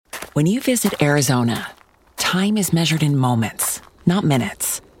When you visit Arizona, time is measured in moments, not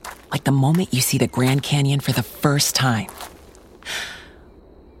minutes. Like the moment you see the Grand Canyon for the first time.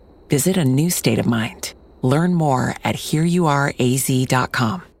 Visit a new state of mind. Learn more at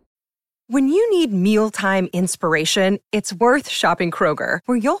hereyouareaz.com. When you need mealtime inspiration, it's worth shopping Kroger,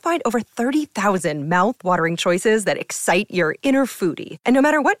 where you'll find over 30,000 mouth-watering choices that excite your inner foodie. And no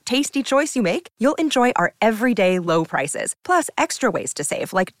matter what tasty choice you make, you'll enjoy our everyday low prices, plus extra ways to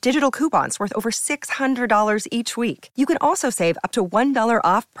save, like digital coupons worth over $600 each week. You can also save up to $1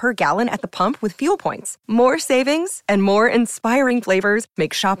 off per gallon at the pump with fuel points. More savings and more inspiring flavors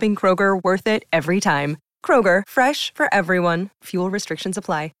make shopping Kroger worth it every time. Kroger, fresh for everyone. Fuel restrictions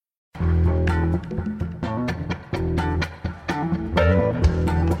apply.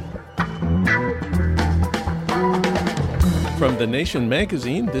 From The Nation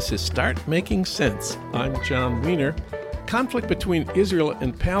magazine, this is Start Making Sense. I'm John Wiener. Conflict between Israel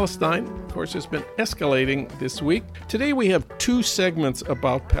and Palestine, of course, has been escalating this week. Today we have two segments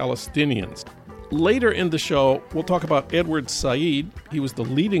about Palestinians. Later in the show, we'll talk about Edward Said. He was the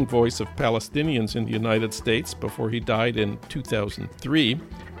leading voice of Palestinians in the United States before he died in 2003.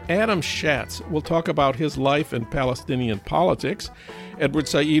 Adam Schatz will talk about his life in Palestinian politics. Edward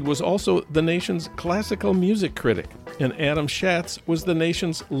Said was also the nation's classical music critic, and Adam Schatz was the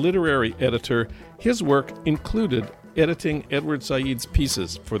nation's literary editor. His work included editing Edward Said's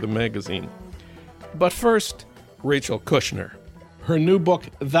pieces for the magazine. But first, Rachel Kushner. Her new book,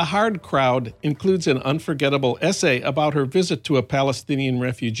 The Hard Crowd, includes an unforgettable essay about her visit to a Palestinian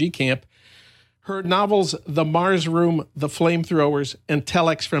refugee camp. Her novels, The Mars Room, The Flamethrowers, and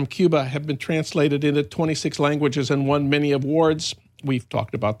Telex from Cuba have been translated into 26 languages and won many awards. We've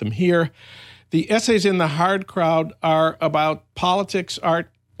talked about them here. The essays in The Hard Crowd are about politics,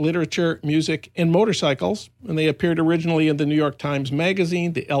 art, literature, music, and motorcycles, and they appeared originally in the New York Times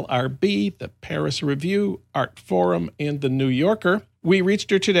Magazine, the LRB, the Paris Review, Art Forum, and the New Yorker. We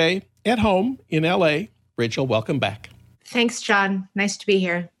reached her today at home in L.A. Rachel, welcome back. Thanks, John. Nice to be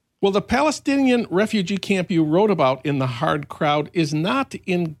here. Well, the Palestinian refugee camp you wrote about in The Hard Crowd is not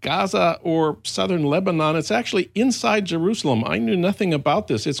in Gaza or southern Lebanon. It's actually inside Jerusalem. I knew nothing about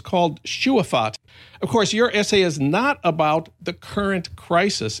this. It's called Shuafat. Of course, your essay is not about the current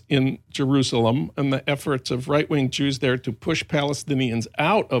crisis in Jerusalem and the efforts of right-wing Jews there to push Palestinians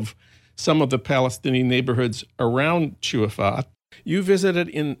out of some of the Palestinian neighborhoods around Shuafat. You visited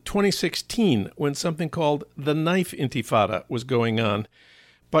in 2016 when something called the Knife Intifada was going on.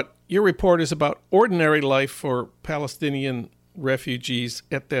 But your report is about ordinary life for Palestinian refugees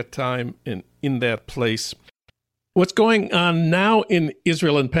at that time and in that place. What's going on now in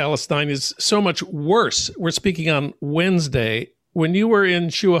Israel and Palestine is so much worse. We're speaking on Wednesday. When you were in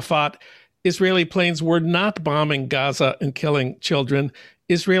Shuafat, Israeli planes were not bombing Gaza and killing children.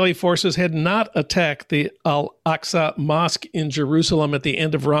 Israeli forces had not attacked the Al-Aqsa Mosque in Jerusalem at the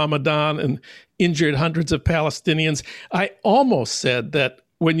end of Ramadan and injured hundreds of Palestinians. I almost said that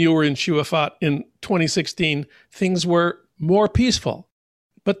when you were in Shuafat in 2016, things were more peaceful.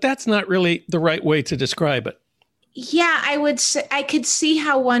 But that's not really the right way to describe it. Yeah, I could see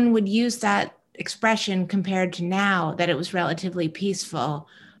how one would use that expression compared to now, that it was relatively peaceful.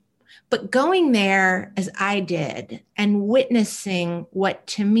 But going there, as I did, and witnessing what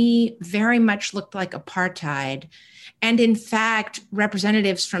to me very much looked like apartheid, and in fact,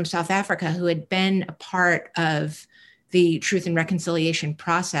 representatives from South Africa who had been a part of the Truth and Reconciliation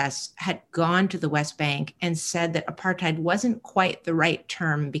process had gone to the West Bank and said that apartheid wasn't quite the right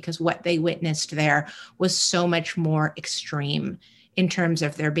term because what they witnessed there was so much more extreme in terms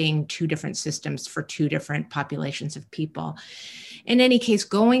of there being two different systems for two different populations of people. In any case,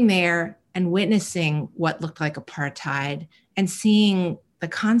 going there and witnessing what looked like apartheid and seeing the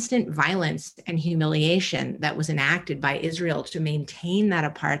constant violence and humiliation that was enacted by Israel to maintain that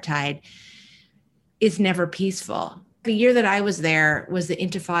apartheid is never peaceful. The year that I was there was the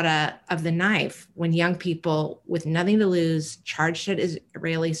Intifada of the knife, when young people with nothing to lose charged at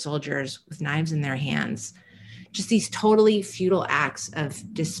Israeli soldiers with knives in their hands. Just these totally futile acts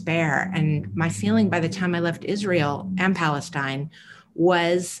of despair. And my feeling by the time I left Israel and Palestine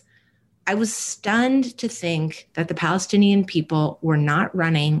was I was stunned to think that the Palestinian people were not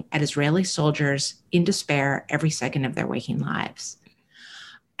running at Israeli soldiers in despair every second of their waking lives.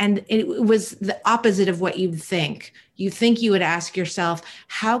 And it was the opposite of what you'd think. You think you would ask yourself,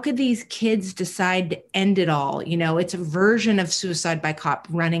 how could these kids decide to end it all? You know, it's a version of suicide by cop,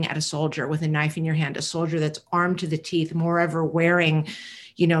 running at a soldier with a knife in your hand, a soldier that's armed to the teeth, moreover wearing,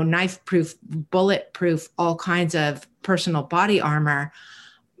 knife-proof, bulletproof, all kinds of personal body armor.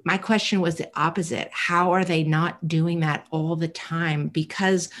 my question was the opposite. How are they not doing that all the time?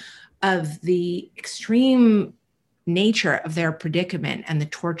 Because of the extreme nature of their predicament and the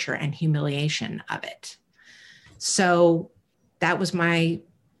torture and humiliation of it. So that was my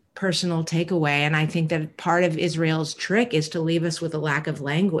personal takeaway. And I think that part of Israel's trick is to leave us with a lack of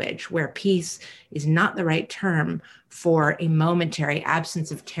language, where peace is not the right term for a momentary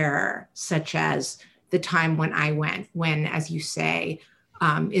absence of terror, such as the time when I went, when, as you say,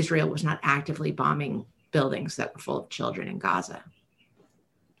 Israel was not actively bombing buildings that were full of children in Gaza.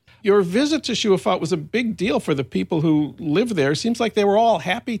 Your visit to Shuafat was a big deal for the people who live there. Seems like they were all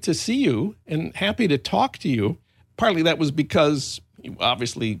happy to see you and happy to talk to you. Partly that was because you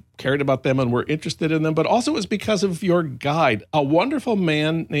obviously cared about them and were interested in them, but also it was because of your guide, a wonderful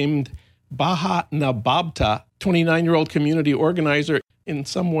man named Baha Nababta, 29-year-old community organizer. In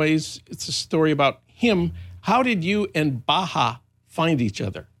some ways, it's a story about him. How did you and Baha find each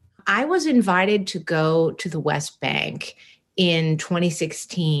other? I was invited to go to the West Bank in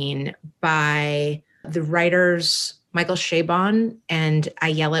 2016 by the writers Michael Chabon and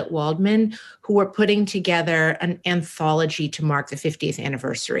Ayelet Waldman, who were putting together an anthology to mark the 50th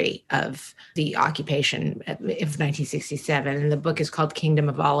anniversary of the occupation of 1967. And the book is called Kingdom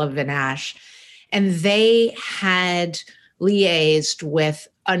of Olive and Ash. And they had liaised with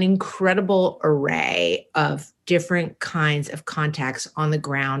an incredible array of different kinds of contacts on the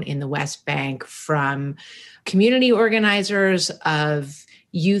ground in the West Bank, from community organizers of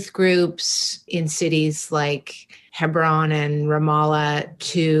youth groups in cities like Hebron and Ramallah,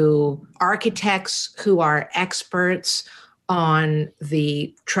 to architects who are experts on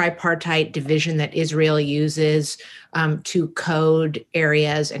the tripartite division that Israel uses to code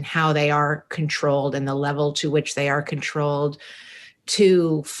areas and how they are controlled and the level to which they are controlled,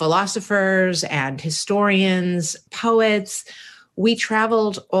 to philosophers and historians, poets. We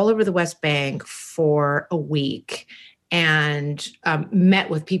traveled all over the West Bank for a week and met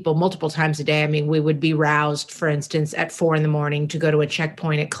with people multiple times a day. I mean, we would be roused, for instance, at 4 a.m. to go to a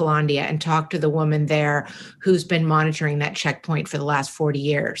checkpoint at Kalandia and talk to the woman there who's been monitoring that checkpoint for the last 40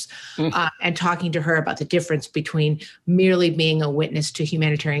 years, and talking to her about the difference between merely being a witness to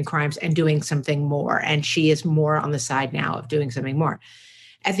humanitarian crimes and doing something more. And she is more on the side now of doing something more.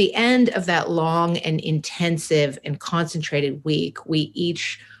 At the end of that long and intensive and concentrated week, we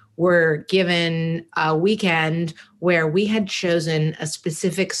each were given a weekend where we had chosen a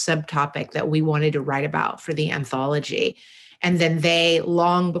specific subtopic that we wanted to write about for the anthology. And then they,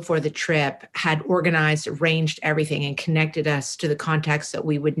 long before the trip, had organized, arranged everything, and connected us to the contacts that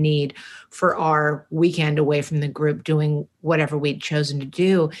we would need for our weekend away from the group, doing whatever we'd chosen to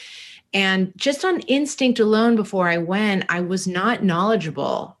do. And just on instinct alone, before I went, I was not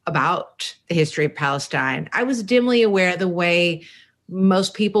knowledgeable about the history of Palestine. I was dimly aware the way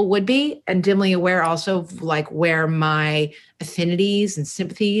most people would be, and dimly aware also of like where my affinities and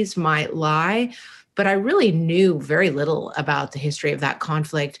sympathies might lie. But I really knew very little about the history of that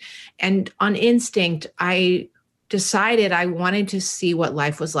conflict. And on instinct, I decided I wanted to see what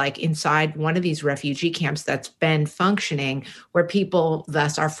life was like inside one of these refugee camps that's been functioning, where people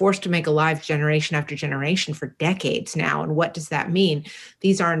thus are forced to make a life generation after generation for decades now. And what does that mean?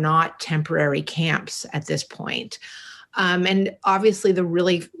 These are not temporary camps at this point. And obviously the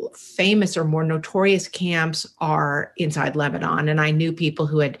really famous or more notorious camps are inside Lebanon. And I knew people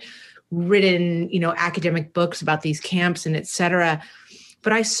who had written, academic books about these camps and et cetera.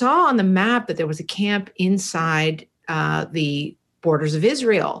 But I saw on the map that there was a camp inside the borders of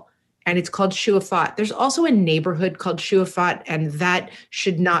Israel, and it's called Shuafat. There's also a neighborhood called Shuafat, and that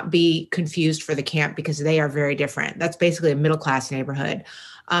should not be confused for the camp because they are very different. That's basically a middle-class neighborhood.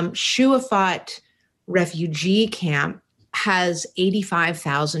 Shuafat refugee camp has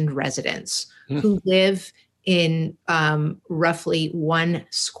 85,000 residents who live in roughly 1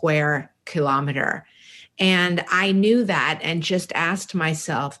 square kilometer. And I knew that and just asked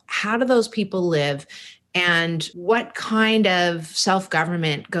myself, how do those people live? And what kind of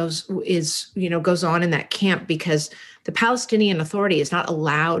self-government goes on in that camp? Because the Palestinian Authority is not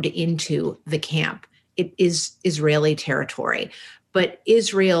allowed into the camp. It is Israeli territory. But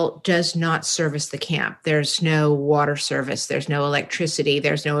Israel does not service the camp. There's no water service. There's no electricity.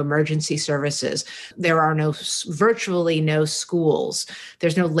 There's no emergency services. There are virtually no schools.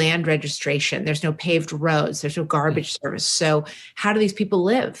 There's no land registration. There's no paved roads. There's no garbage service. So how do these people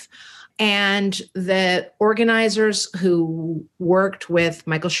live? And the organizers who worked with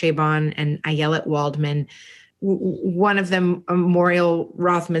Michael Chabon and Ayelet Waldman, one of them, Muriel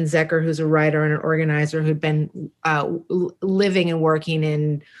Rothman-Zecker, who's a writer and an organizer who'd been living and working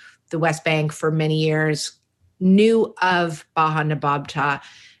in the West Bank for many years, knew of Baha Nababta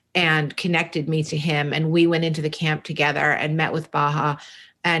and connected me to him. And we went into the camp together and met with Baha.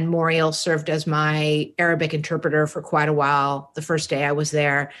 And Moriel served as my Arabic interpreter for quite a while the first day I was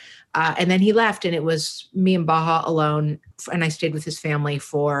there. And then he left, and it was me and Baha alone. And I stayed with his family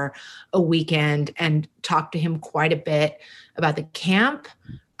for a weekend and talked to him quite a bit about the camp,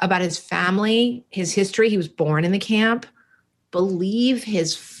 about his family, his history. He was born in the camp. Believe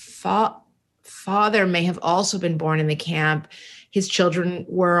his father may have also been born in the camp. His children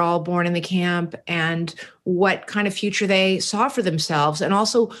were all born in the camp, and what kind of future they saw for themselves, and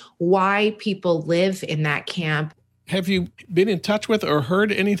also why people live in that camp. Have you been in touch with or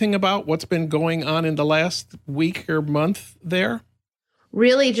heard anything about what's been going on in the last week or month there?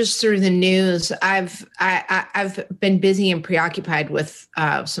 Really, just through the news. I've been busy and preoccupied with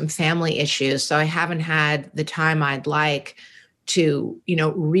some family issues, so I haven't had the time I'd like to,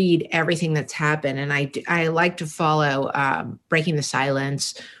 read everything that's happened. And I like to follow Breaking the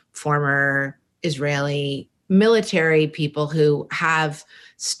Silence, former Israeli military people who have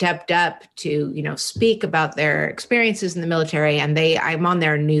stepped up to, speak about their experiences in the military. And I'm on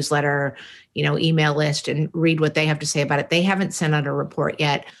their newsletter, email list, and read what they have to say about it. They haven't sent out a report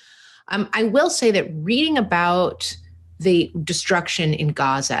yet. I will say that reading about the destruction in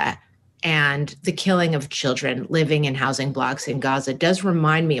Gaza and the killing of children living in housing blocks in Gaza does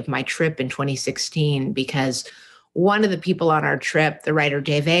remind me of my trip in 2016, because one of the people on our trip, the writer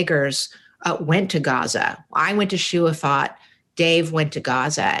Dave Eggers, went to Gaza. I went to Shuafat. Dave went to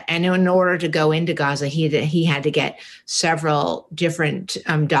Gaza. And in order to go into Gaza, he had to get several different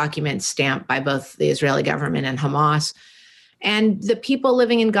documents stamped by both the Israeli government and Hamas. And the people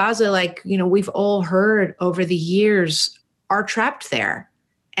living in Gaza, we've all heard over the years, are trapped there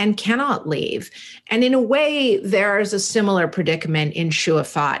and cannot leave. And in a way, there's a similar predicament in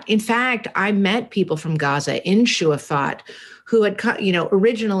Shuafat. In fact, I met people from Gaza in Shuafat who had,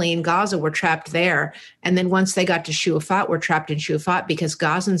 originally in Gaza were trapped there. And then once they got to Shuafat, were trapped in Shuafat because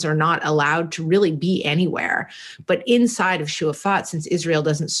Gazans are not allowed to really be anywhere. But inside of Shuafat, since Israel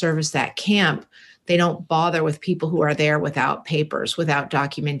doesn't service that camp, they don't bother with people who are there without papers, without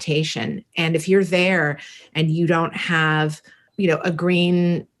documentation. And if you're there and you don't have a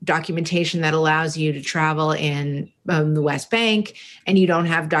green documentation that allows you to travel in the West Bank, and you don't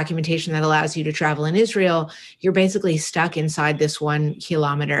have documentation that allows you to travel in Israel, you're basically stuck inside this 1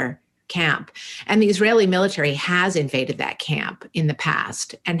 kilometer camp. And the Israeli military has invaded that camp in the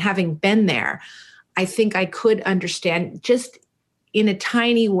past. And having been there, I think I could understand, just in a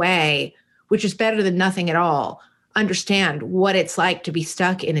tiny way, which is better than nothing at all, understand what it's like to be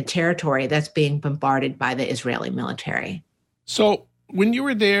stuck in a territory that's being bombarded by the Israeli military. So when you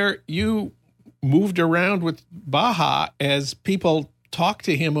were there, you moved around with Baha as people talked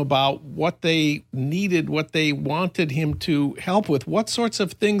to him about what they needed, what they wanted him to help with. What sorts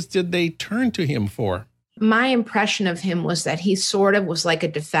of things did they turn to him for? My impression of him was that he sort of was like a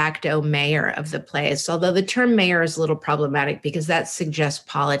de facto mayor of the place, although the term mayor is a little problematic because that suggests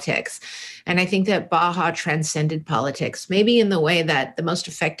politics. And I think that Baha transcended politics, maybe in the way that the most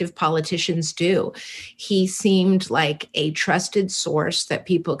effective politicians do. He seemed like a trusted source that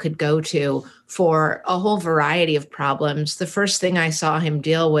people could go to for a whole variety of problems. The first thing I saw him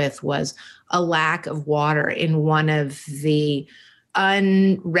deal with was a lack of water in one of the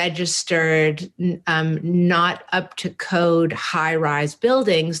unregistered, not up to code high-rise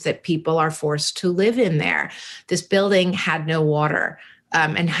buildings that people are forced to live in there. This building had no water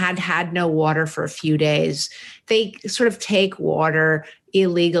and had no water for a few days. They sort of take water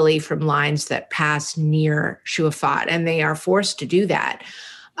illegally from lines that pass near Shuafat, and they are forced to do that.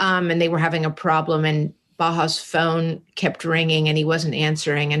 And they were having a problem, and Baha's phone kept ringing and he wasn't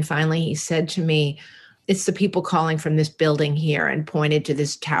answering. And finally he said to me, "It's the people calling from this building here," and pointed to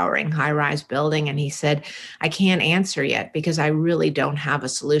this towering high-rise building. And he said, "I can't answer yet because I really don't have a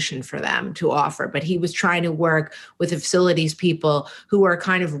solution for them to offer." But he was trying to work with the facilities people who are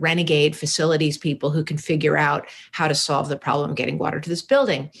kind of renegade facilities people who can figure out how to solve the problem getting water to this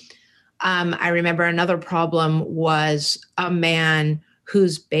building. I remember another problem was a man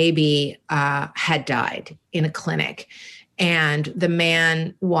whose baby had died in a clinic. And the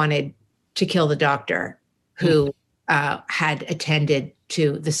man wanted to kill the doctor who had attended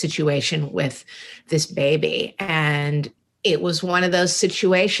to the situation with this baby. And it was one of those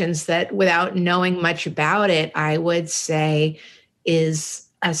situations that, without knowing much about it, I would say is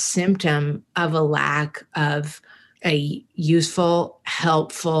a symptom of a lack of a useful,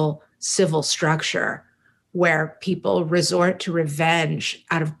 helpful civil structure where people resort to revenge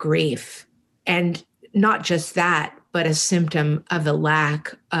out of grief. And not just that, but a symptom of the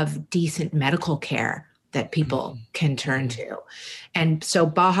lack of decent medical care that people can turn to. And so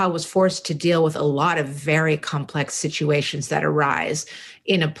Baha was forced to deal with a lot of very complex situations that arise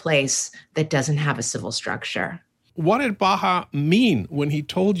in a place that doesn't have a civil structure. What did Baha mean when he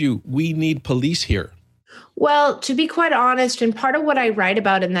told you we need police here? Well, to be quite honest, and part of what I write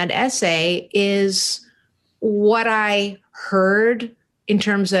about in that essay is what I heard in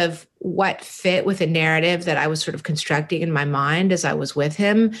terms of what fit with a narrative that I was sort of constructing in my mind as I was with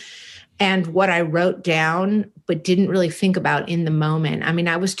him, and what I wrote down but didn't really think about in the moment. I mean,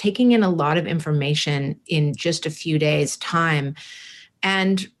 I was taking in a lot of information in just a few days' time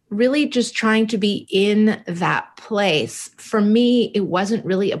and really just trying to be in that place. For me, it wasn't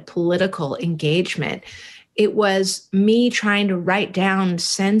really a political engagement. It was me trying to write down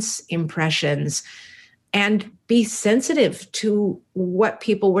sense impressions and be sensitive to what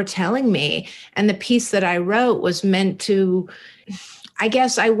people were telling me. And the piece that I wrote was meant to, I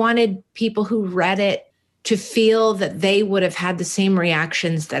guess I wanted people who read it to feel that they would have had the same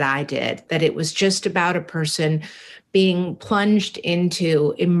reactions that I did, that it was just about a person being plunged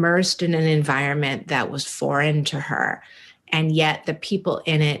into, immersed in an environment that was foreign to her. And yet the people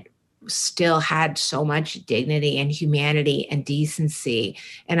in it still had so much dignity and humanity and decency.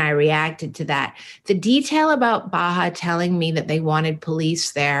 And I reacted to that. The detail about Baha telling me that they wanted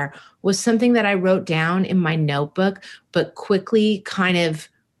police there was something that I wrote down in my notebook, but quickly kind of,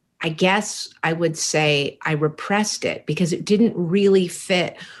 I guess I would say I repressed it because it didn't really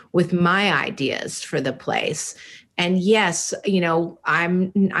fit with my ideas for the place. And yes,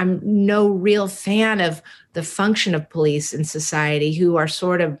 I'm no real fan of the function of police in society, who are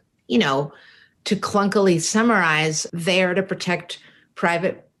sort of, to clunkily summarize, there to protect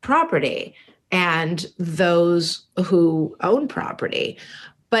private property and those who own property.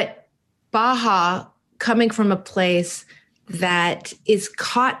 But Baha, coming from a place that is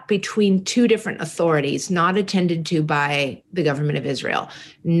caught between two different authorities, not attended to by the government of Israel,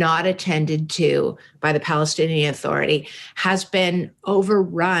 not attended to by the Palestinian Authority, has been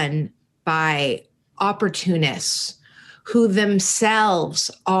overrun by opportunists who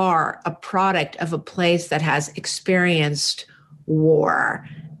themselves are a product of a place that has experienced war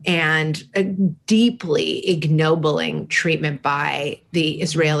and a deeply ignobling treatment by the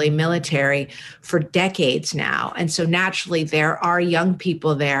Israeli military for decades now. And so naturally, there are young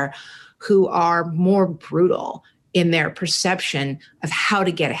people there who are more brutal in their perception of how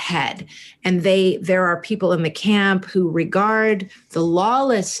to get ahead. And there are people in the camp who regard the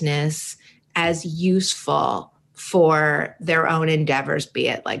lawlessness as useful for their own endeavors, be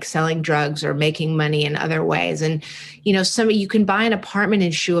it like selling drugs or making money in other ways. And, you can buy an apartment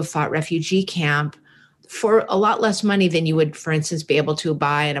in Shuafat refugee camp for a lot less money than you would, for instance, be able to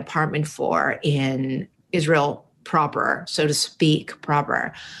buy an apartment for in Israel proper, so to speak,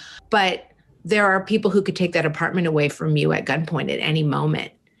 proper. But there are people who could take that apartment away from you at gunpoint at any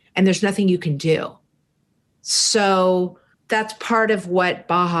moment, and there's nothing you can do. So that's part of what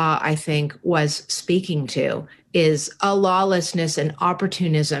Baha, I think, was speaking to, is a lawlessness and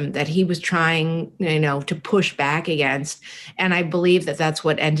opportunism that he was trying, to push back against. And I believe that that's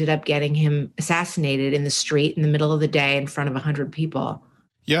what ended up getting him assassinated in the street in the middle of the day in front of 100 people.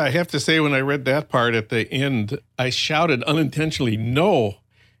 Yeah, I have to say, when I read that part at the end, I shouted unintentionally, "No."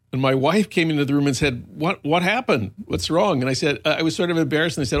 And my wife came into the room and said, what happened? What's wrong? And I said, I was sort of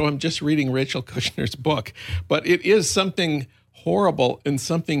embarrassed. And I said, I'm just reading Rachel Kushner's book. But it is something horrible and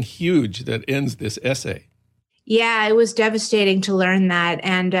something huge that ends this essay. Yeah, it was devastating to learn that.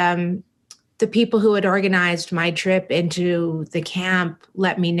 And the people who had organized my trip into the camp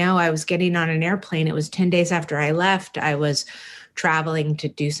let me know I was getting on an airplane. It was 10 days after I left. I was traveling to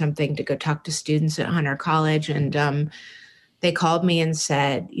do something, to go talk to students at Hunter College. And they called me and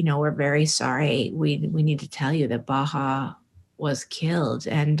said, we're very sorry. We need to tell you that Baha was killed.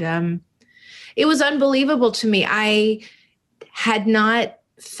 And it was unbelievable to me. I had not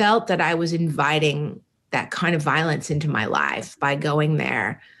felt that I was inviting that kind of violence into my life by going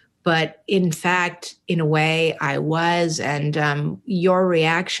there. But in fact, in a way, I was. And your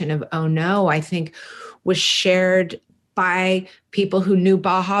reaction of, oh no, I think was shared by people who knew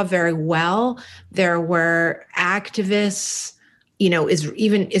Baha very well. There were activists,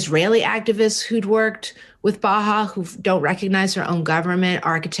 even Israeli activists who'd worked with Baha who don't recognize their own government,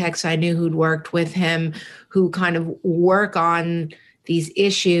 architects I knew who'd worked with him, who kind of work on these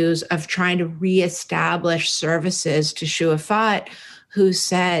issues of trying to reestablish services to Shuafat, who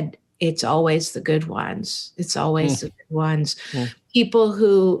said, it's always the good ones. It's always the good ones. People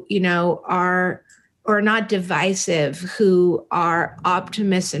who, are or not divisive, who are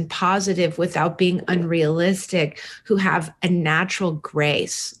optimists and positive without being unrealistic, who have a natural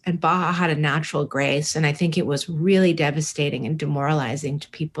grace. And Baha had a natural grace. And I think it was really devastating and demoralizing to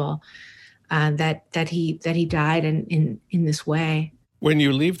people that he died in this way. When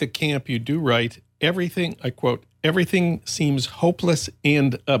you leave the camp, you do write, everything, I quote, everything seems hopeless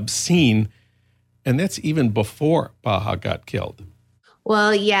and obscene. And that's even before Baha got killed.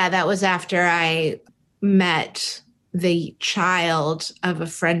 Well, yeah, that was after I met the child of a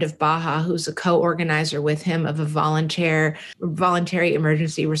friend of Baha, who's a co-organizer with him of a voluntary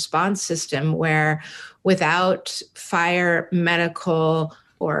emergency response system where without fire, medical,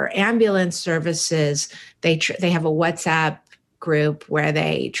 or ambulance services, they have a WhatsApp group where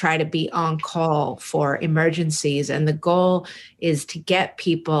they try to be on call for emergencies. And the goal is to get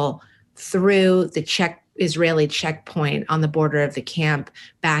people through the Israeli checkpoint on the border of the camp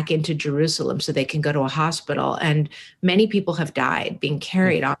back into Jerusalem so they can go to a hospital. And many people have died being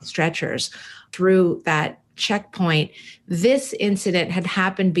carried on stretchers through that checkpoint. This incident had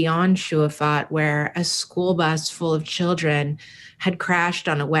happened beyond Shuafat, where a school bus full of children had crashed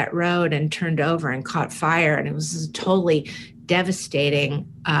on a wet road and turned over and caught fire. And it was a totally devastating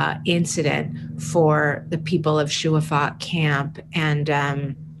incident for the people of Shuafat camp. And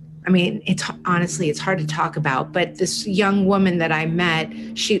I mean, it's hard to talk about, but this young woman that I met,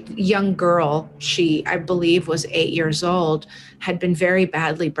 young girl, I believe was 8 years old, had been very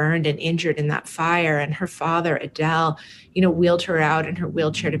badly burned and injured in that fire. And her father, Adele, wheeled her out in her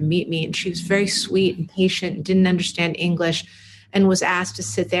wheelchair to meet me. And she was very sweet and patient and didn't understand English and was asked to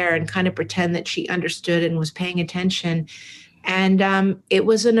sit there and kind of pretend that she understood and was paying attention. And it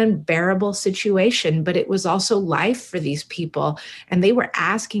was an unbearable situation, but it was also life for these people. And they were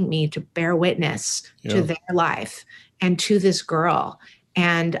asking me to bear witness to their life and to this girl.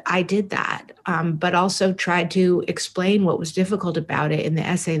 And I did that, but also tried to explain what was difficult about it in the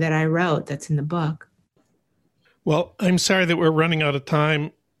essay that I wrote that's in the book. Well, I'm sorry that we're running out of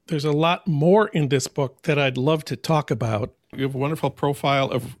time. There's a lot more in this book that I'd love to talk about. You have a wonderful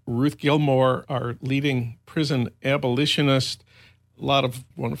profile of Ruth Gilmore, our leading prison abolitionist. A lot of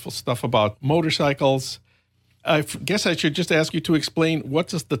wonderful stuff about motorcycles. I guess I should just ask you to explain, what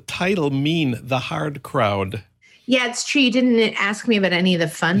does the title mean, The Hard Crowd? Yeah, it's true. You didn't ask me about any of the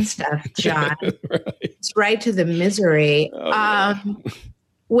fun stuff, John. Right. It's right to the misery. Oh,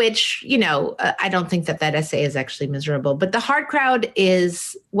 Which, I don't think that essay is actually miserable. But The Hard Crowd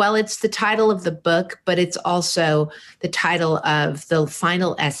is, well, it's the title of the book, but it's also the title of the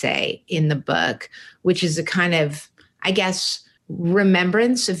final essay in the book, which is a kind of, I guess,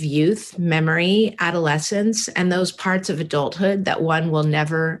 remembrance of youth, memory, adolescence, and those parts of adulthood that one will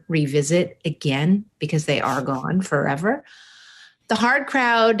never revisit again because they are gone forever. The Hard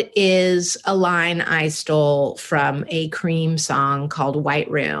Crowd is a line I stole from a Cream song called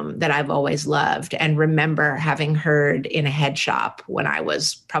White Room that I've always loved and remember having heard in a head shop when I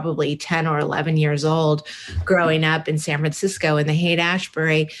was probably 10 or 11 years old, growing up in San Francisco in the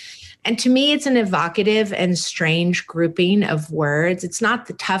Haight-Ashbury. And to me, it's an evocative and strange grouping of words. It's not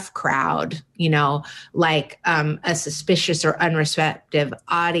the tough crowd, like a suspicious or unreceptive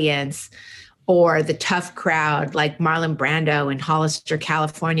audience, or the tough crowd like Marlon Brando in Hollister,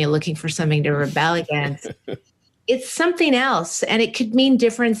 California, looking for something to rebel against. It's something else, and it could mean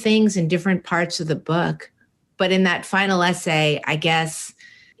different things in different parts of the book. But in that final essay, I guess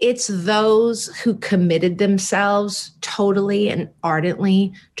it's those who committed themselves totally and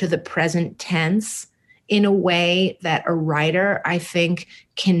ardently to the present tense in a way that a writer, I think,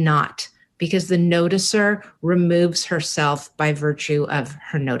 cannot, because the noticer removes herself by virtue of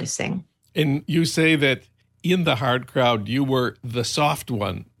her noticing. And you say that in The Hard Crowd, you were the soft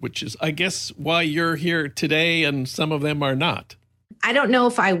one, which is, I guess, why you're here today and some of them are not. I don't know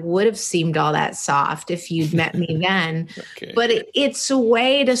if I would have seemed all that soft if you'd met me then, Okay. But it's a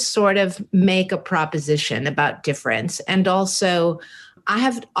way to sort of make a proposition about difference. And also, I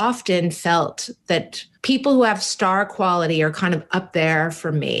have often felt that people who have star quality are kind of up there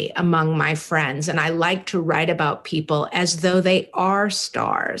for me among my friends. And I like to write about people as though they are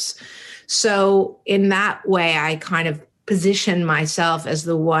stars. So in that way, I kind of position myself as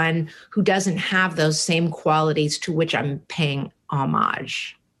the one who doesn't have those same qualities to which I'm paying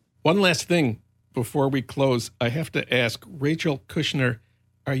homage. One last thing before we close, I have to ask, Rachel Kushner,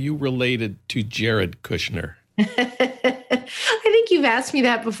 are you related to Jared Kushner? I think you've asked me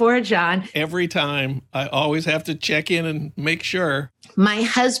that before, John. Every time. I always have to check in and make sure. My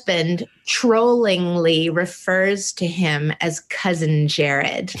husband trollingly refers to him as Cousin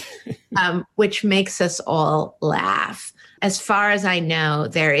Jared, which makes us all laugh. as far as I know,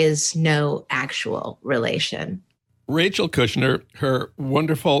 there is no actual relation. Rachel Kushner, her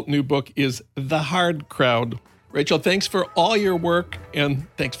wonderful new book is The Hard Crowd. Rachel, thanks for all your work, and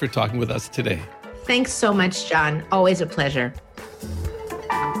thanks for talking with us today. Thanks so much, John. Always a pleasure.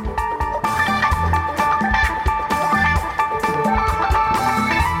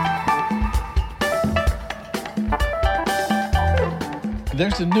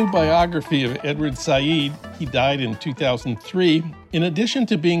 There's a new biography of Edward Said. He died in 2003. In addition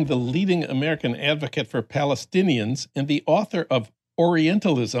to being the leading American advocate for Palestinians and the author of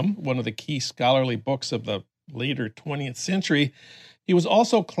Orientalism, one of the key scholarly books of the later 20th century, he was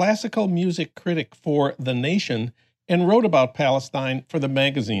also classical music critic for The Nation and wrote about Palestine for the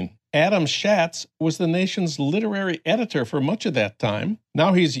magazine. Adam Schatz was the Nation's literary editor for much of that time.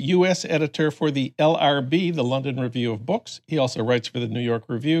 Now he's U.S. editor for the LRB, the London Review of Books. He also writes for the New York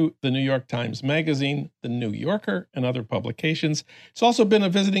Review, the New York Times Magazine, the New Yorker, and other publications. He's also been a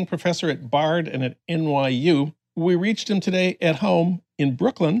visiting professor at Bard and at NYU. We reached him today at home in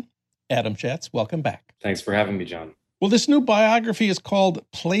Brooklyn. Adam Schatz, welcome back. Thanks for having me, John. Well, this new biography is called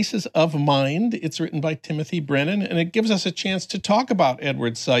Places of Mind. It's written by Timothy Brennan, and it gives us a chance to talk about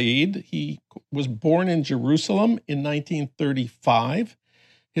Edward Said. He was born in Jerusalem in 1935.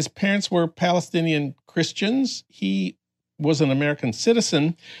 His parents were Palestinian Christians. He was an American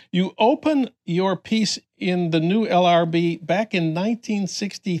citizen. You open your piece in the new LRB back in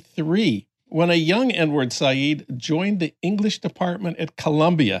 1963, when a young Edward Said joined the English department at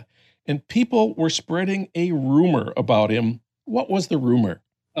Columbia, and people were spreading a rumor about him. What was the rumor?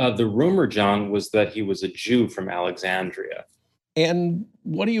 The rumor, John, was that he was a Jew from Alexandria. And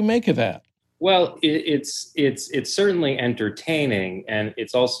what do you make of that? Well, it's certainly entertaining, and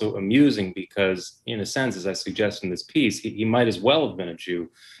it's also amusing because, in a sense, as I suggest in this piece, he might as well have been a Jew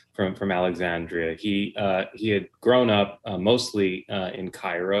from Alexandria. He had grown up mostly in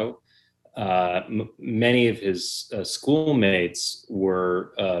Cairo. Many of his schoolmates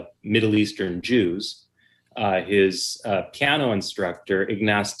were Middle Eastern Jews. His piano instructor,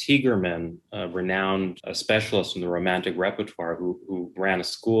 Ignaz Tigerman, a renowned specialist in the Romantic repertoire who ran a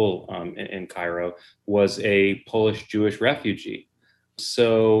school in Cairo, was a Polish Jewish refugee.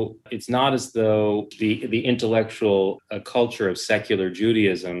 So it's not as though the intellectual culture of secular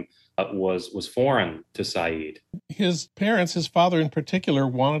Judaism was foreign to Said. His parents, his father in particular,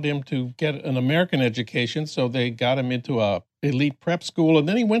 wanted him to get an American education, so they got him into a elite prep school, and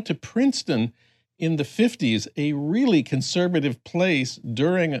then he went to Princeton in the 50s, a really conservative place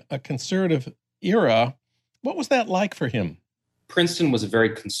during a conservative era. What was that like for him? Princeton was a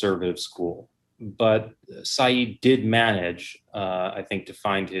very conservative school, but Said did manage, I think, to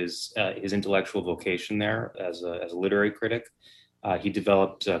find his intellectual vocation there as a literary critic. He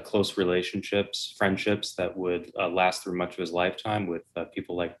developed close relationships, friendships that would last through much of his lifetime with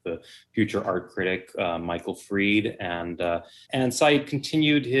people like the future art critic Michael Fried, and Said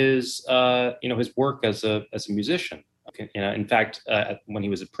continued his work as a musician. In fact, when he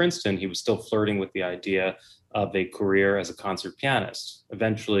was at Princeton, he was still flirting with the idea of a career as a concert pianist.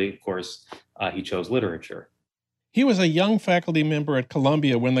 Eventually, of course, he chose literature. He was a young faculty member at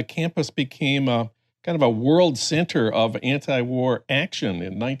Columbia when the campus became kind of a world center of anti-war action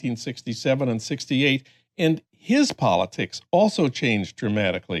in 1967 and 68. And his politics also changed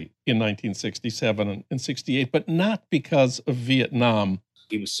dramatically in 1967 and 68, but not because of Vietnam.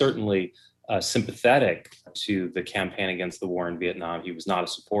 He was certainly sympathetic to the campaign against the war in Vietnam. He was not a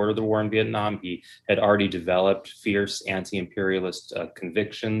supporter of the war in Vietnam. He had already developed fierce anti-imperialist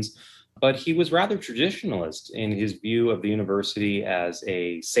convictions. But he was rather traditionalist in his view of the university as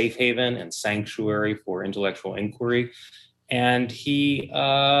a safe haven and sanctuary for intellectual inquiry. And he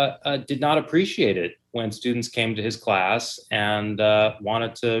did not appreciate it when students came to his class and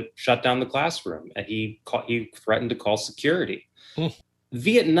wanted to shut down the classroom. And he threatened to call security.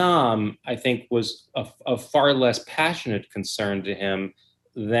 Vietnam, I think, was a far less passionate concern to him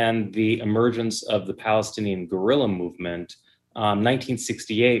than the emergence of the Palestinian guerrilla movement.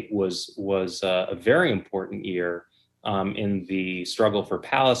 1968 was a very important year in the struggle for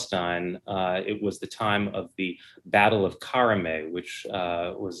Palestine. It was the time of the Battle of Karameh, which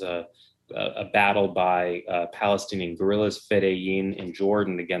was a battle by Palestinian guerrillas, Fedayeen in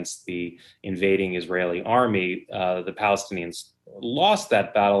Jordan, against the invading Israeli army. The Palestinians lost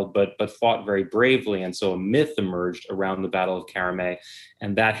that battle, but fought very bravely. And so a myth emerged around the Battle of Karameh,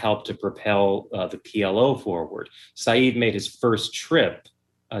 and that helped to propel the PLO forward. Said made his first trip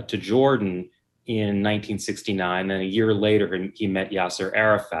to Jordan in 1969, and a year later he met Yasser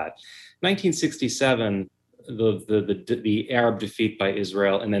Arafat. 1967, the Arab defeat by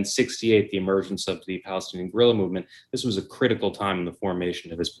Israel, and then 68, the emergence of the Palestinian guerrilla movement. This was a critical time in the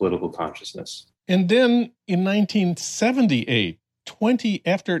formation of his political consciousness. And then in 1978,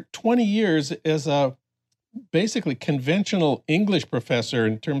 after 20 years as a basically conventional English professor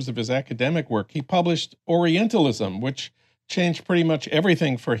in terms of his academic work, he published Orientalism, which changed pretty much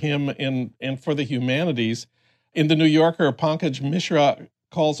everything for him and for the humanities. In the New Yorker, Pankaj Mishra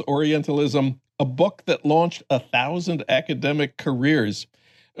calls Orientalism a book that launched 1,000 academic careers.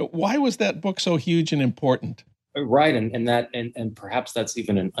 Why was that book so huge and important? Right, and perhaps that's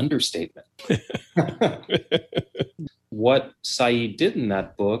even an understatement. What Said did in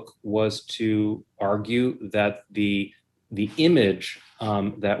that book was to argue that the image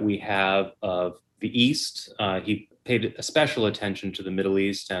that we have of the East, he paid a special attention to the Middle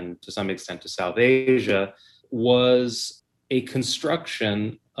East and to some extent to South Asia, was a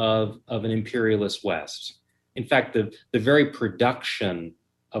construction of an imperialist West. In fact, the very production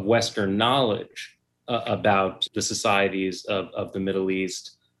of Western knowledge about the societies of the Middle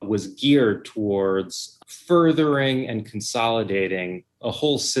East was geared towards furthering and consolidating a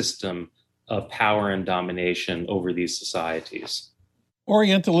whole system of power and domination over these societies.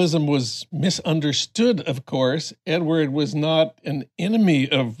 Orientalism was misunderstood, of course. Edward was not an enemy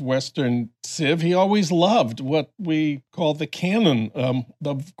of Western civ. He always loved what we call the canon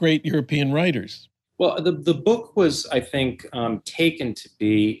of great European writers. Well, the book was, I think, taken to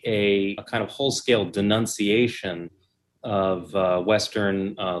be a kind of whole-scale denunciation of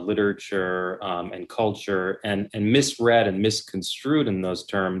Western literature and culture, and misread and misconstrued in those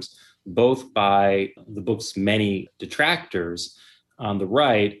terms, both by the book's many detractors on the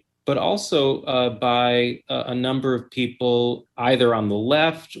right, but also by a number of people either on the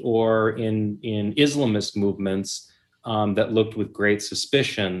left or in Islamist movements that looked with great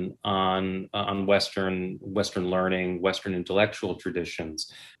suspicion on Western learning, Western intellectual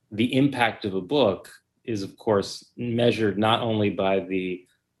traditions. The impact of a book is, of course, measured not only by the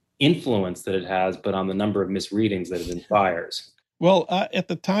influence that it has, but on the number of misreadings that it inspires. Well, at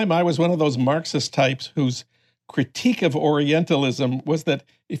the time, I was one of those Marxist types whose critique of Orientalism was that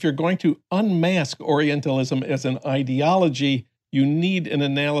if you're going to unmask Orientalism as an ideology, you need an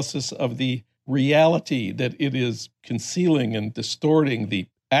analysis of the reality that it is concealing and distorting, the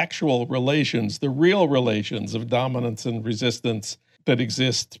actual relations, the real relations of dominance and resistance that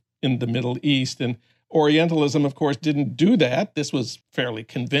exist in the Middle East. And Orientalism, of course, didn't do that. This was fairly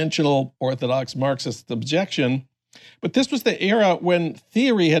conventional orthodox Marxist objection. But this was the era when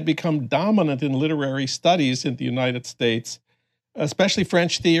theory had become dominant in literary studies in the United States, especially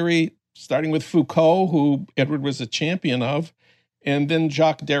French theory, starting with Foucault, who Edward was a champion of, and then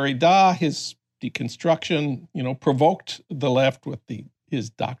Jacques Derrida. His deconstruction, provoked the left with his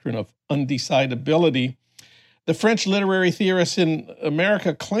doctrine of undecidability. The French literary theorists in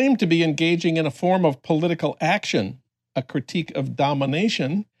America claimed to be engaging in a form of political action, a critique of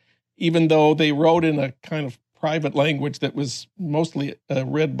domination, even though they wrote in a kind of private language that was mostly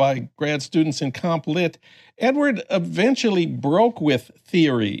read by grad students in Comp Lit. Edward eventually broke with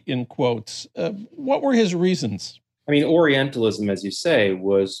theory, in quotes. What were his reasons? I mean, Orientalism, as you say,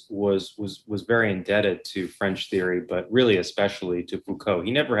 was very indebted to French theory, but really especially to Foucault.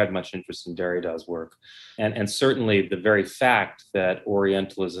 He never had much interest in Derrida's work. And certainly the very fact that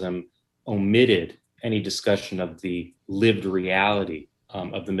Orientalism omitted any discussion of the lived reality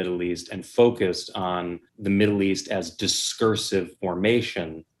of the Middle East and focused on the Middle East as discursive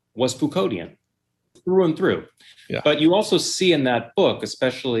formation was Foucauldian through and through. Yeah. But you also see in that book,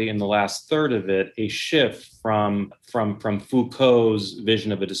 especially in the last third of it, a shift from Foucault's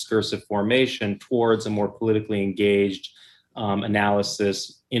vision of a discursive formation towards a more politically engaged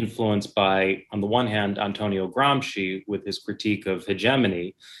analysis influenced by, on the one hand, Antonio Gramsci with his critique of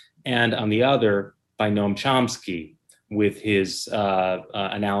hegemony, and on the other, by Noam Chomsky with his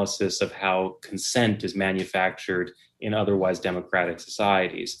analysis of how consent is manufactured in otherwise democratic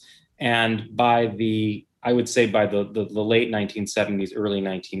societies. And by the late 1970s, early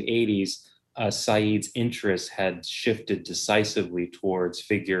 1980s, Said's interest had shifted decisively towards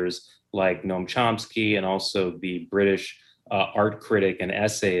figures like Noam Chomsky and also the British art critic and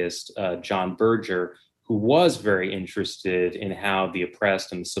essayist John Berger, who was very interested in how the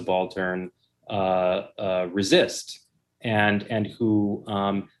oppressed and the subaltern resist, and who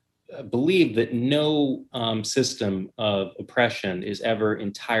believe that no system of oppression is ever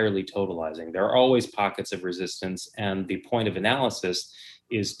entirely totalizing. There are always pockets of resistance, and the point of analysis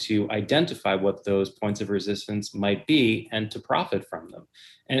is to identify what those points of resistance might be and to profit from them.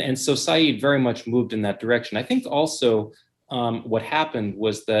 And so Said very much moved in that direction. I think also what happened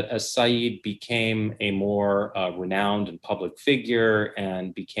was that as Said became a more renowned and public figure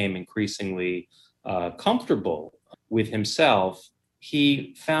and became increasingly comfortable with himself,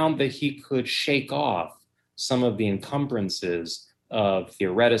 he found that he could shake off some of the encumbrances of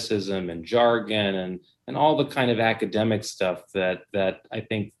theoreticism and jargon and all the kind of academic stuff that I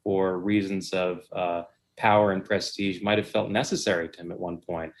think for reasons of power and prestige might have felt necessary to him at one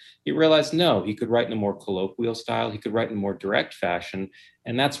point. He realized, no, he could write in a more colloquial style. He could write in a more direct fashion.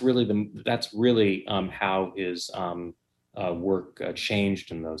 And that's really how his work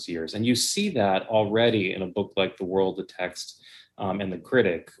changed in those years. And you see that already in a book like The World, the Text, and The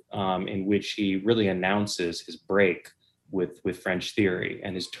Critic, in which he really announces his break with French theory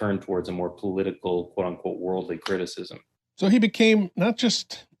and his turn towards a more political, quote unquote, worldly criticism. So he became not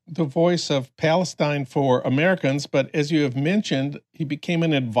just the voice of Palestine for Americans, but as you have mentioned, he became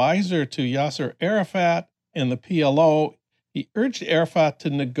an advisor to Yasser Arafat and the PLO. He urged Arafat to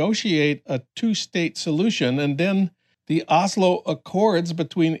negotiate a two-state solution, and then the Oslo Accords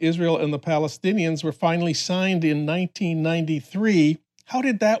between Israel and the Palestinians were finally signed in 1993. How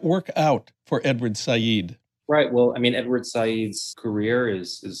did that work out for Edward Said? Right. Well, I mean, Edward Said's career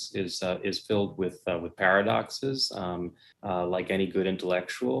is filled with paradoxes. Like any good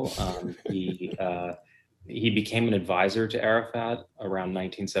intellectual, he became an advisor to Arafat around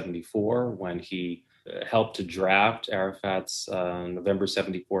 1974 when he helped to draft Arafat's November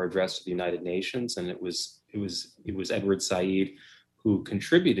 74 address to the United Nations, and it was Edward Said who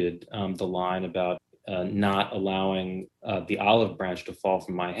contributed the line about not allowing the olive branch to fall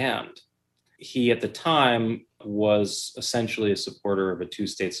from my hand. He, at the time, was essentially a supporter of a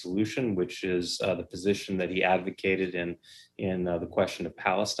two-state solution, which is the position that he advocated in the question of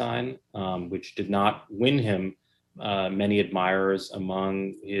Palestine, which did not win him many admirers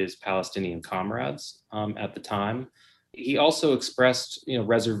among his Palestinian comrades at the time. He also expressed,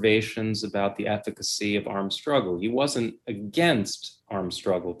 reservations about the efficacy of armed struggle. He wasn't against armed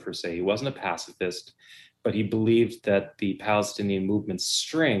struggle per se. He wasn't a pacifist, but he believed that the Palestinian movement's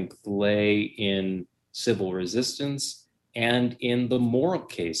strength lay in civil resistance and in the moral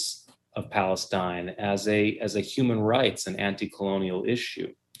case of Palestine as a human rights and anti-colonial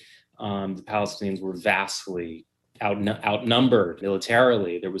issue. The Palestinians were vastly outnumbered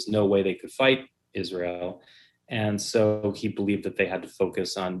militarily. There was no way they could fight Israel. And so he believed that they had to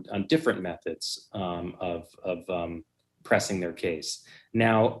focus on different methods of pressing their case.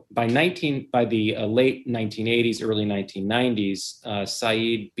 Now, by the late 1980s, early 1990s,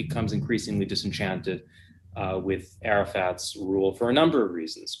 Said becomes increasingly disenchanted with Arafat's rule for a number of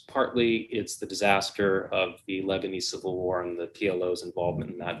reasons. Partly, it's the disaster of the Lebanese civil war and the PLO's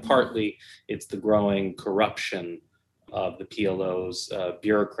involvement in that. Partly, it's the growing corruption of the PLO's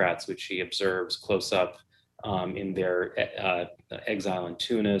bureaucrats, which he observes close up in their exile in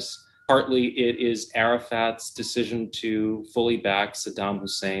Tunis. Partly, it is Arafat's decision to fully back Saddam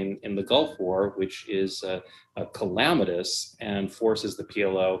Hussein in the Gulf War, which is calamitous and forces the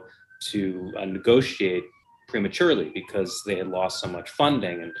PLO to negotiate prematurely because they had lost so much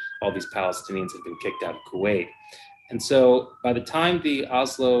funding and all these Palestinians had been kicked out of Kuwait. And so by the time the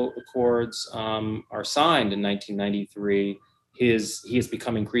Oslo Accords are signed in 1993, he has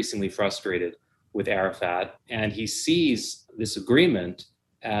become increasingly frustrated with Arafat, and he sees this agreement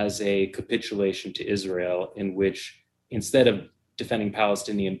as a capitulation to Israel, in which instead of defending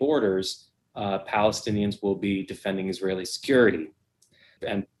Palestinian borders, Palestinians will be defending Israeli security,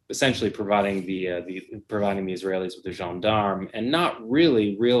 and essentially providing the Israelis with a gendarme, and not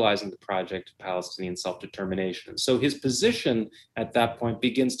really realizing the project of Palestinian self-determination. So his position at that point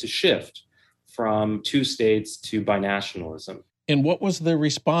begins to shift from two states to binationalism. And what was the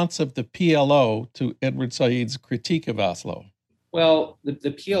response of the PLO to Edward Said's critique of Oslo? Well, the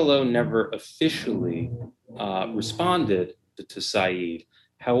PLO never officially responded to Said.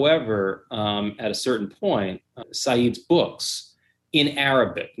 However, at a certain point, Said's books in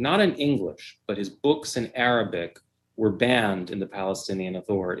Arabic, not in English, but his books in Arabic were banned in the Palestinian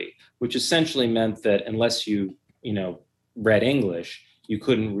Authority, which essentially meant that unless you read English, you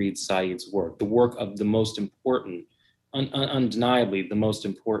couldn't read Said's work, the work of the most important, undeniably the most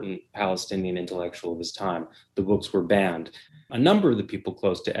important Palestinian intellectual of his time. The books were banned. A number of the people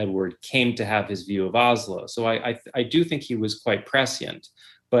close to Edward came to have his view of Oslo. So I do think he was quite prescient.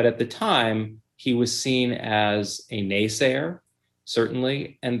 But at the time, he was seen as a naysayer,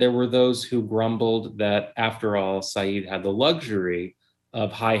 certainly. And there were those who grumbled that, after all, Said had the luxury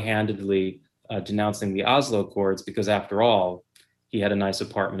of high-handedly denouncing the Oslo Accords because, after all, He had a nice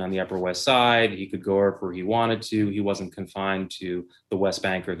apartment on the Upper West Side. He could go wherever he wanted to. He wasn't confined to the West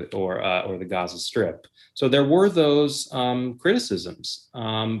Bank or the Gaza Strip. So there were those criticisms,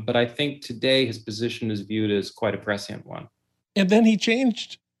 but I think today his position is viewed as quite a prescient one. And then he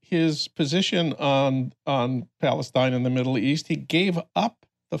changed his position on Palestine and the Middle East. He gave up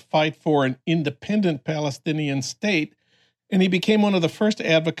the fight for an independent Palestinian state, and he became one of the first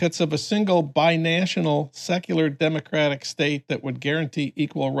advocates of a single binational, secular, democratic state that would guarantee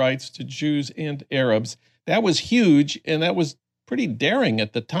equal rights to Jews and Arabs. That was huge, and that was pretty daring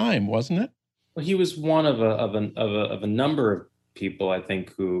at the time, wasn't it? Well, he was one of a number of people, I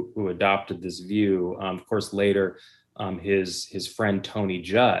think, who adopted this view. Of course, later, his friend Tony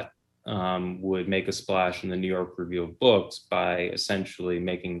Judd would make a splash in the New York Review of Books by essentially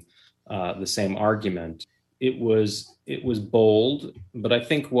making the same argument. It was bold, but I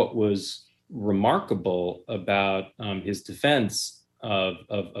think what was remarkable about his defense of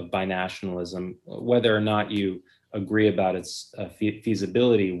binationalism, whether or not you agree about its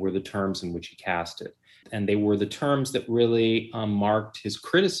feasibility, were the terms in which he cast it. And they were the terms that really marked his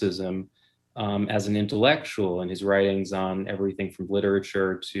criticism as an intellectual in his writings on everything from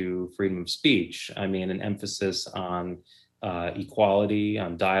literature to freedom of speech. I mean, an emphasis on equality,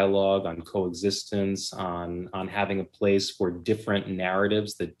 on dialogue, on coexistence, on having a place for different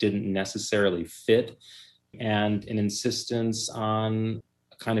narratives that didn't necessarily fit, and an insistence on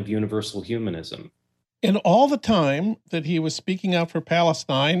a kind of universal humanism. And all the time that he was speaking out for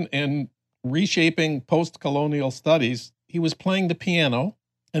Palestine and reshaping post-colonial studies, he was playing the piano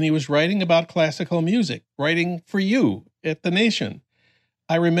and he was writing about classical music, writing for you at The Nation.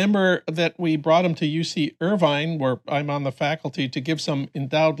 I remember that we brought him to UC Irvine, where I'm on the faculty, to give some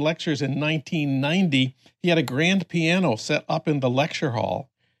endowed lectures in 1990. He had a grand piano set up in the lecture hall,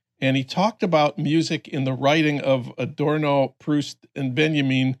 and he talked about music in the writing of Adorno, Proust, and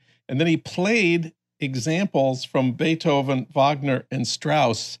Benjamin, and then he played examples from Beethoven, Wagner, and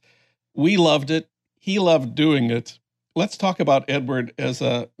Strauss. We loved it. He loved doing it. Let's talk about Edward as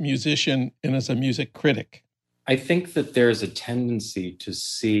a musician and as a music critic. I think that there's a tendency to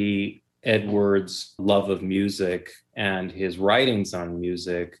see Edward's love of music and his writings on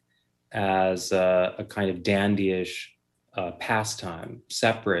music as a kind of dandyish pastime,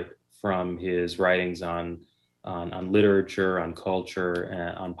 separate from his writings on literature, on culture,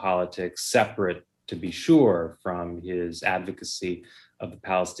 and on politics, separate, to be sure, from his advocacy of the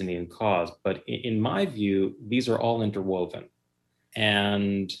Palestinian cause. But in my view, these are all interwoven.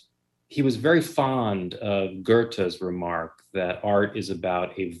 And he was very fond of Goethe's remark that art is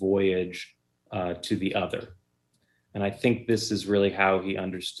about a voyage to the other. And I think this is really how he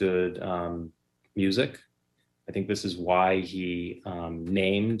understood music. I think this is why he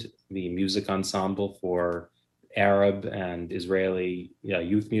named the music ensemble for Arab and Israeli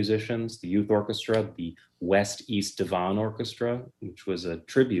youth musicians, the youth orchestra, the West East Divan Orchestra, which was a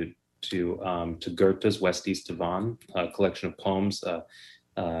tribute to Goethe's West East Divan, a collection of poems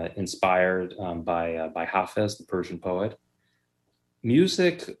inspired by Hafez, the Persian poet.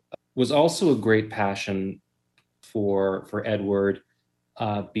 Music was also a great passion for Edward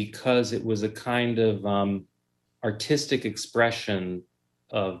because it was a kind of artistic expression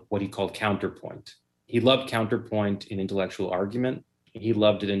of what he called counterpoint. He loved counterpoint in intellectual argument. He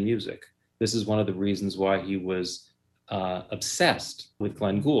loved it in music. This is one of the reasons why he was obsessed with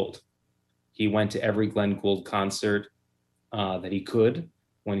Glenn Gould. He went to every Glenn Gould concert that he could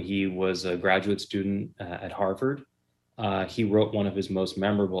when he was a graduate student at Harvard. He wrote one of his most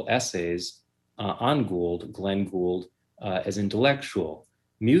memorable essays on Gould, Glenn Gould, as intellectual.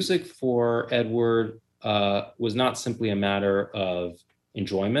 Music for Edward was not simply a matter of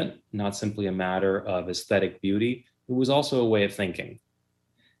enjoyment, not simply a matter of aesthetic beauty. It was also a way of thinking.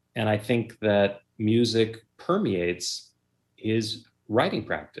 And I think that music permeates his writing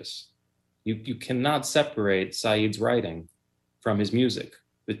practice. You cannot separate Said's writing from his music.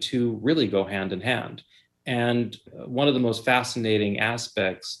 The two really go hand in hand. And one of the most fascinating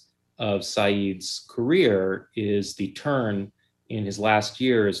aspects of Said's career is the turn in his last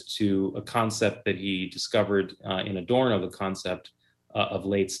years to a concept that he discovered in Adorno, the concept of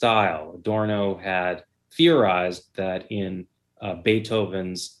late style. Adorno had theorized that in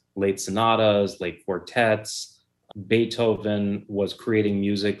Beethoven's late sonatas, late quartets, Beethoven was creating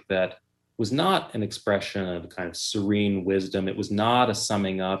music that was not an expression of kind of serene wisdom. It was not a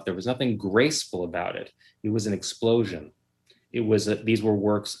summing up. There was nothing graceful about it. It was an explosion. These were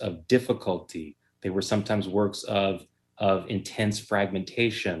works of difficulty. They were sometimes works of intense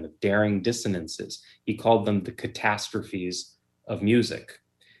fragmentation, of daring dissonances. He called them the catastrophes of music.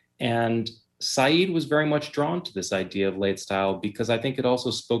 And Said was very much drawn to this idea of late style because I think it also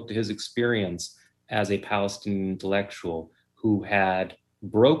spoke to his experience as a Palestinian intellectual who had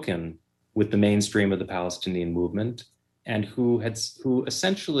broken with the mainstream of the Palestinian movement and who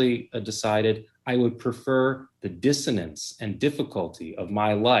essentially decided, I would prefer the dissonance and difficulty of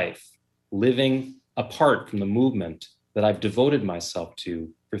my life living apart from the movement that I've devoted myself to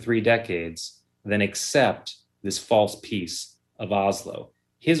for 3 decades than accept this false peace of Oslo.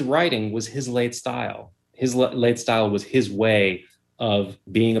 His writing was his late style. His late style was his way of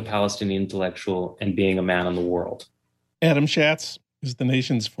being a Palestinian intellectual and being a man in the world. Adam Schatz is the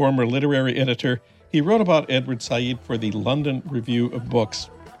nation's former literary editor. He wrote about Edward Said for the London Review of Books.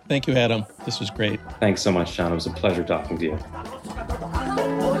 Thank you, Adam. This was great. Thanks so much, John. It was a pleasure talking to you.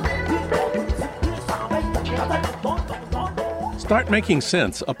 Start Making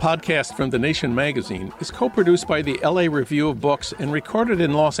Sense, a podcast from The Nation magazine, is co-produced by the LA Review of Books and recorded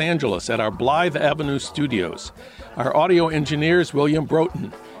in Los Angeles at our Blythe Avenue studios. Our audio engineer is William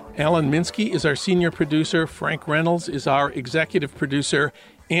Broughton. Alan Minsky is our senior producer. Frank Reynolds is our executive producer.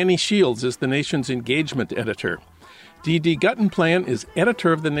 Annie Shields is The Nation's engagement editor. D.D. Guttenplan is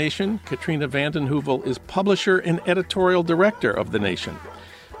editor of The Nation. Katrina vanden Heuvel is publisher and editorial director of The Nation.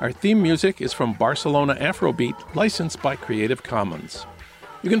 Our theme music is from Barcelona Afrobeat, licensed by Creative Commons.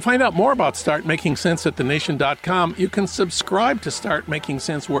 You can find out more about Start Making Sense at thenation.com. You can subscribe to Start Making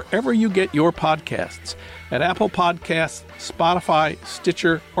Sense wherever you get your podcasts, at Apple Podcasts, Spotify,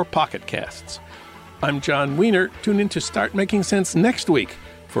 Stitcher, or Pocket Casts. I'm John Wiener. Tune in to Start Making Sense next week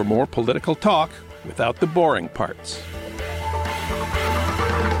for more political talk without the boring parts.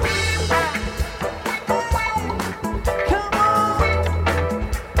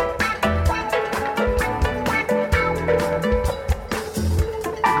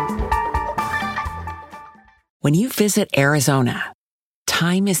 When you visit Arizona,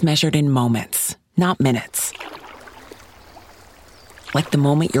 time is measured in moments, not minutes. Like the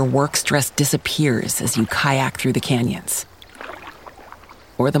moment your work stress disappears as you kayak through the canyons.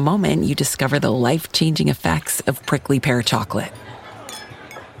 Or the moment you discover the life-changing effects of prickly pear chocolate.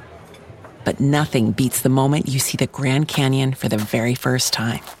 But nothing beats the moment you see the Grand Canyon for the very first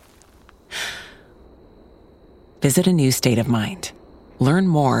time. Visit a new state of mind. Learn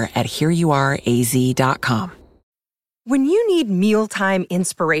more at hereyouareaz.com. When you need mealtime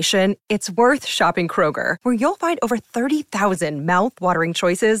inspiration, it's worth shopping Kroger, where you'll find over 30,000 mouth-watering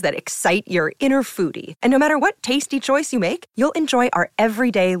choices that excite your inner foodie. And no matter what tasty choice you make, you'll enjoy our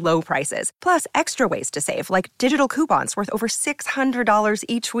everyday low prices, plus extra ways to save, like digital coupons worth over $600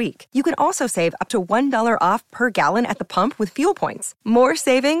 each week. You can also save up to $1 off per gallon at the pump with fuel points. More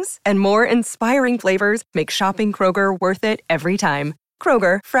savings and more inspiring flavors make shopping Kroger worth it every time.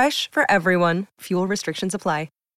 Kroger, fresh for everyone. Fuel restrictions apply.